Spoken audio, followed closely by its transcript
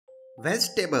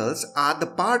Vegetables are the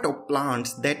part of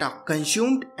plants that are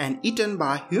consumed and eaten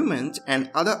by humans and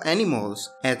other animals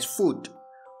as food.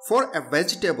 For a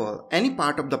vegetable, any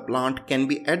part of the plant can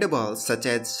be edible, such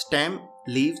as stem,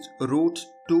 leaves, roots,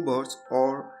 tubers,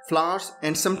 or flowers,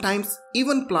 and sometimes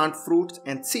even plant fruits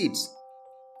and seeds.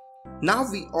 Now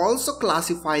we also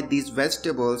classify these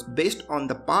vegetables based on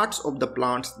the parts of the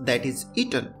plants that is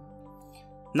eaten.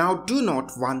 Now do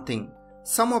note one thing.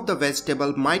 Some of the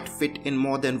vegetable might fit in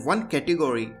more than one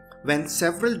category when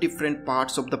several different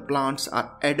parts of the plants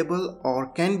are edible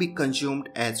or can be consumed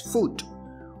as food.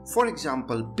 For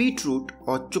example, beetroot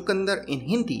or chukandar in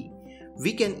Hindi,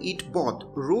 we can eat both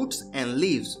roots and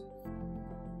leaves.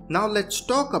 Now let's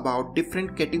talk about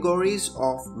different categories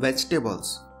of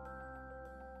vegetables.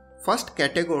 First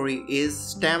category is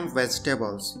stem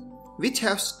vegetables, which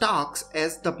have stalks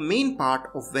as the main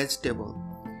part of vegetable.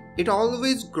 It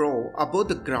always grows above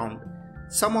the ground.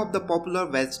 Some of the popular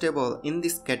vegetables in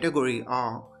this category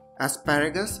are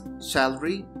asparagus,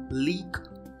 celery, leek,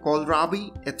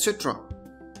 kohlrabi, etc.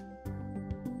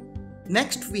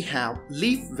 Next we have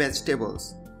leaf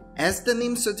vegetables. As the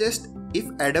name suggests, if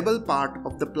edible part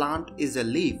of the plant is a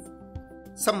leaf,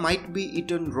 some might be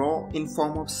eaten raw in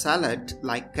form of salad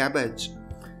like cabbage.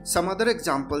 Some other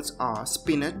examples are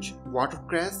spinach,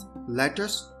 watercress,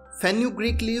 lettuce,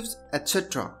 fenugreek leaves,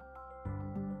 etc.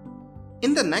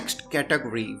 In the next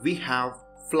category, we have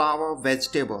flower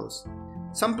vegetables.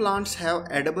 Some plants have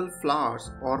edible flowers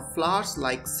or flowers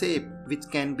like sap which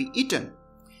can be eaten.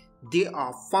 They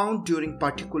are found during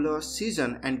particular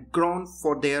season and grown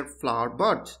for their flower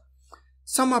buds.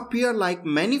 Some appear like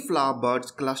many flower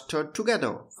buds clustered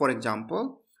together. For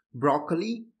example,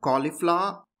 broccoli,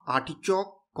 cauliflower,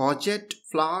 artichoke, courgette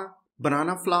flower,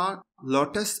 banana flower,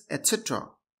 lotus, etc.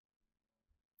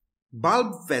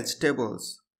 Bulb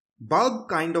vegetables. Bulb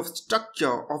kind of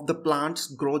structure of the plants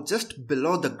grow just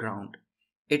below the ground.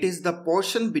 It is the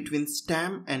portion between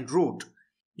stem and root.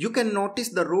 You can notice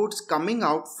the roots coming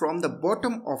out from the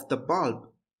bottom of the bulb.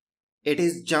 It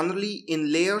is generally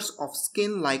in layers of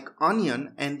skin like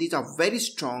onion, and these are very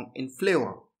strong in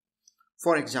flavor.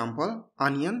 For example,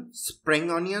 onion, spring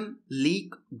onion,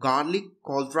 leek, garlic,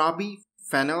 kohlrabi,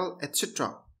 fennel,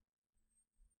 etc.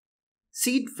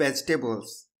 Seed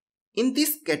vegetables. In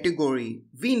this category,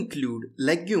 we include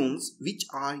legumes which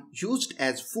are used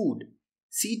as food.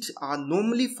 Seeds are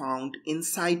normally found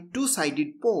inside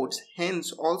two-sided pods,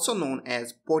 hence also known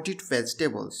as potted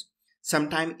vegetables.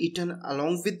 Sometimes eaten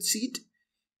along with seed.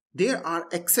 There are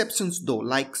exceptions though,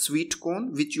 like sweet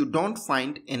corn, which you don't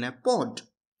find in a pod.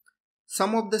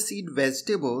 Some of the seed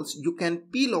vegetables you can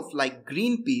peel off like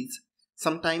green peas.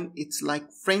 Sometimes it's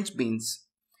like French beans.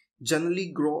 Generally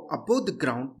grow above the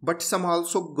ground, but some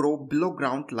also grow below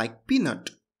ground like peanut.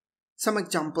 Some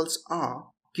examples are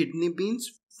kidney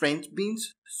beans, French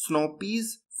beans, snow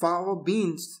peas, fava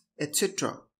beans,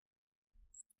 etc.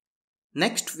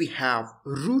 Next we have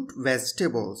root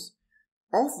vegetables,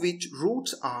 of which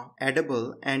roots are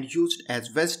edible and used as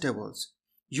vegetables.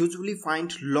 Usually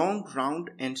find long, round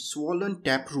and swollen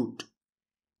taproot.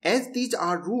 As these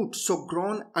are roots so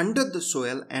grown under the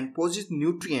soil and possess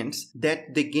nutrients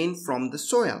that they gain from the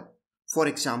soil. For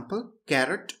example,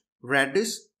 carrot,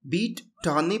 radish, beet,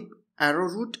 turnip,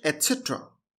 arrowroot, etc.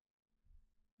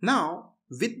 Now,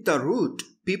 with the root,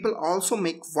 people also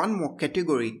make one more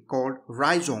category called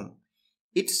rhizome.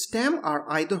 Its stems are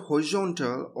either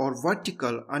horizontal or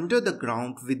vertical under the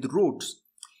ground with roots.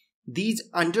 These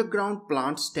underground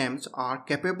plant stems are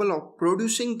capable of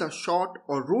producing the short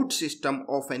or root system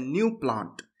of a new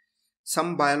plant.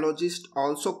 Some biologists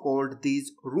also called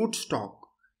these rootstock.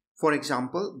 For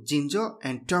example, ginger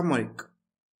and turmeric.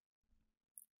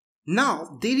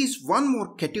 Now, there is one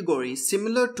more category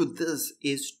similar to this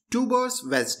is tuberous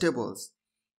vegetables.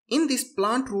 In this,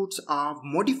 plant roots are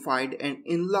modified and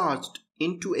enlarged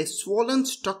into a swollen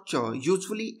structure,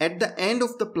 usually at the end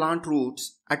of the plant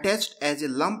roots, attached as a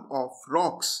lump of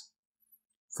rocks.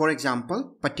 For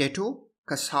example, potato,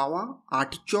 cassava,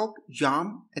 artichoke,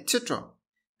 yam, etc.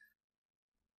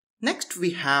 Next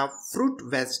we have fruit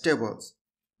vegetables.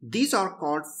 These are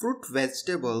called fruit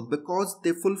vegetable because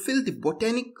they fulfill the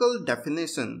botanical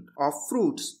definition of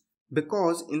fruits,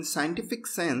 because in scientific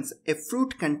sense a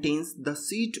fruit contains the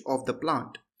seed of the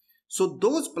plant. So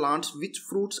those plants which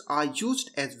fruits are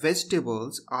used as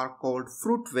vegetables are called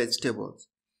fruit vegetables.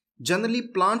 Generally,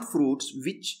 plant fruits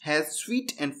which has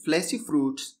sweet and fleshy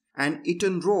fruits and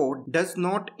eaten raw does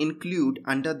not include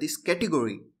under this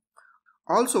category.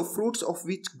 Also, fruits of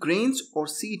which grains or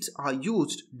seeds are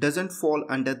used doesn't fall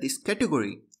under this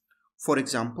category. For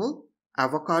example,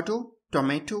 avocado,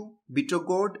 tomato, bitter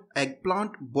gourd,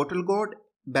 eggplant, bottle gourd,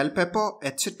 bell pepper,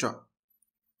 etc.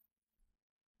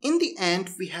 In the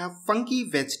end, we have funky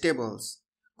vegetables,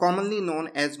 commonly known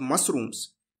as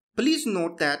mushrooms. Please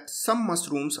note that some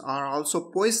mushrooms are also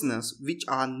poisonous, which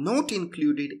are not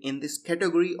included in this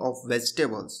category of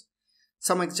vegetables.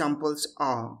 Some examples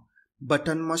are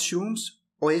button mushrooms,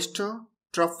 oyster,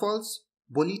 truffles,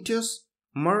 boletus,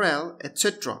 morel,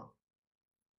 etc.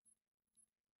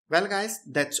 Well guys,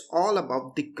 that's all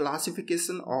about the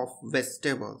classification of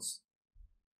vegetables.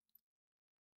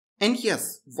 And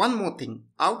yes, one more thing.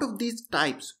 Out of these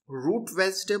types, root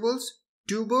vegetables,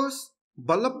 tubers,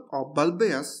 bulb or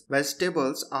bulbous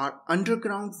vegetables are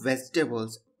underground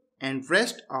vegetables and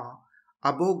rest are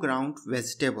above ground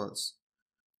vegetables.